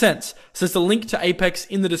just makes sense. So there's a link to Apex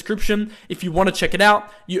in the description if you want to check it out.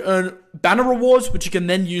 You earn banner rewards, which you can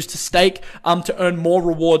then use to stake to earn more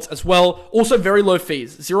rewards as well. Also very low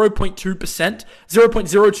fees, 0.2%,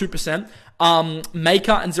 0.02%.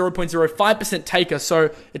 Maker and 0.05% taker. So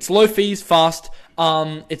it's low fees, fast.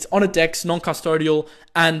 It's on a DEX, non-custodial,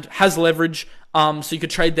 and has leverage. So you could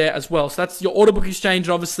trade there as well. So that's your order book exchange.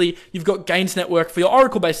 And obviously, you've got Gains Network for your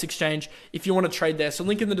Oracle-based exchange if you want to trade there. So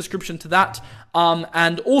link in the description to that.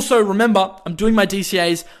 And also remember, I'm doing my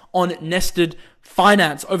DCAs on Nested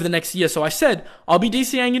Finance over the next year. So I said I'll be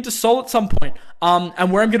DCAing into Sol at some point.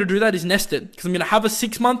 And where I'm going to do that is Nested, because I'm going to have a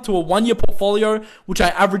 6-month to a 1-year portfolio, which I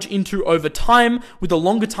average into over time with a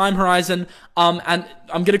longer time horizon. And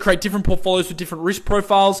I'm going to create different portfolios with different risk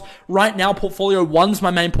profiles. Right now, portfolio 1's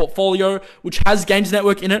my main portfolio, which has Gains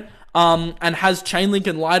Network in it. And has Chainlink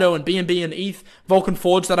and Lido and BNB and ETH, Vulcan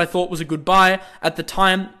Forge that I thought was a good buy at the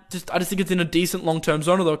time. I just think it's in a decent long-term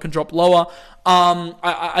zone, although it can drop lower.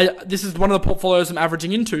 This is one of the portfolios I'm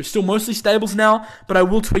averaging into. Still mostly stables now, but I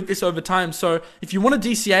will tweak this over time. So if you want a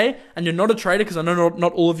DCA and you're not a trader, because I know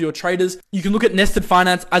not all of you are traders, you can look at Nested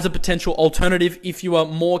Finance as a potential alternative if you are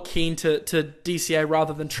more keen to DCA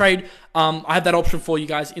rather than trade. I have that option for you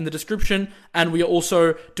guys in the description, and we are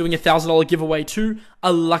also doing a $1,000 giveaway to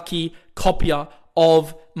a lucky copier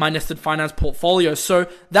of my Nested Finance portfolio. So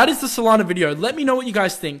that is the Solana video. Let me know what you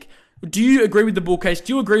guys think. Do you agree with the bull case?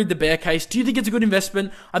 Do you agree with the bear case? Do you think it's a good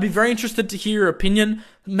investment? I'd be very interested to hear your opinion.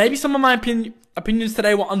 Maybe some of my opinions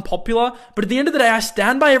today were unpopular, but at the end of the day, I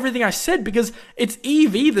stand by everything I said because it's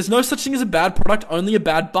EV. There's no such thing as a bad product, only a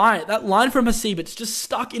bad buy. That line from Hasib, it's just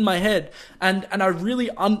stuck in my head. And I really,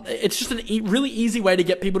 it's just a really easy way to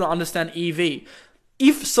get people to understand EV.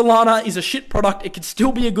 If Solana is a shit product, it could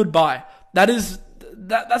still be a good buy. That's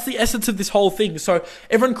the essence of this whole thing. So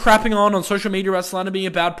everyone crapping on social media about Solana being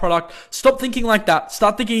a bad product, stop thinking like that.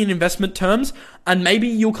 Start thinking in investment terms, and maybe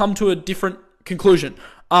you'll come to a different conclusion.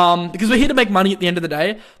 Because we're here to make money at the end of the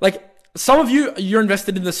day. Like, some of you, you're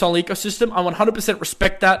invested in the Sol ecosystem. I 100%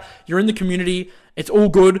 respect that. You're in the community. It's all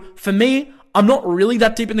good. For me, I'm not really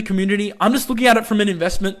that deep in the community. I'm just looking at it from an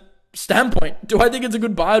investment standpoint. Do I think it's a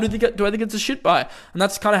good buy, or do I think it's a shit buy? And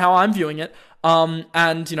that's kind of how I'm viewing it.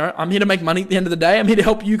 And you know, I'm here to make money at the end of the day. I'm here to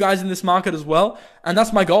help you guys in this market as well, and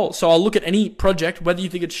that's my goal. So I'll look at any project, whether you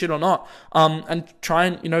think it's shit or not, and try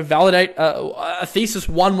and, you know, validate a thesis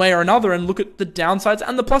one way or another, and look at the downsides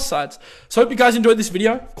and the plus sides. So I hope you guys enjoyed this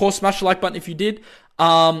video. Of course, smash the like button if you did.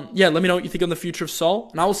 Yeah, let me know what you think on the future of Sol,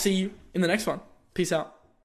 and I will see you in the next one. Peace out.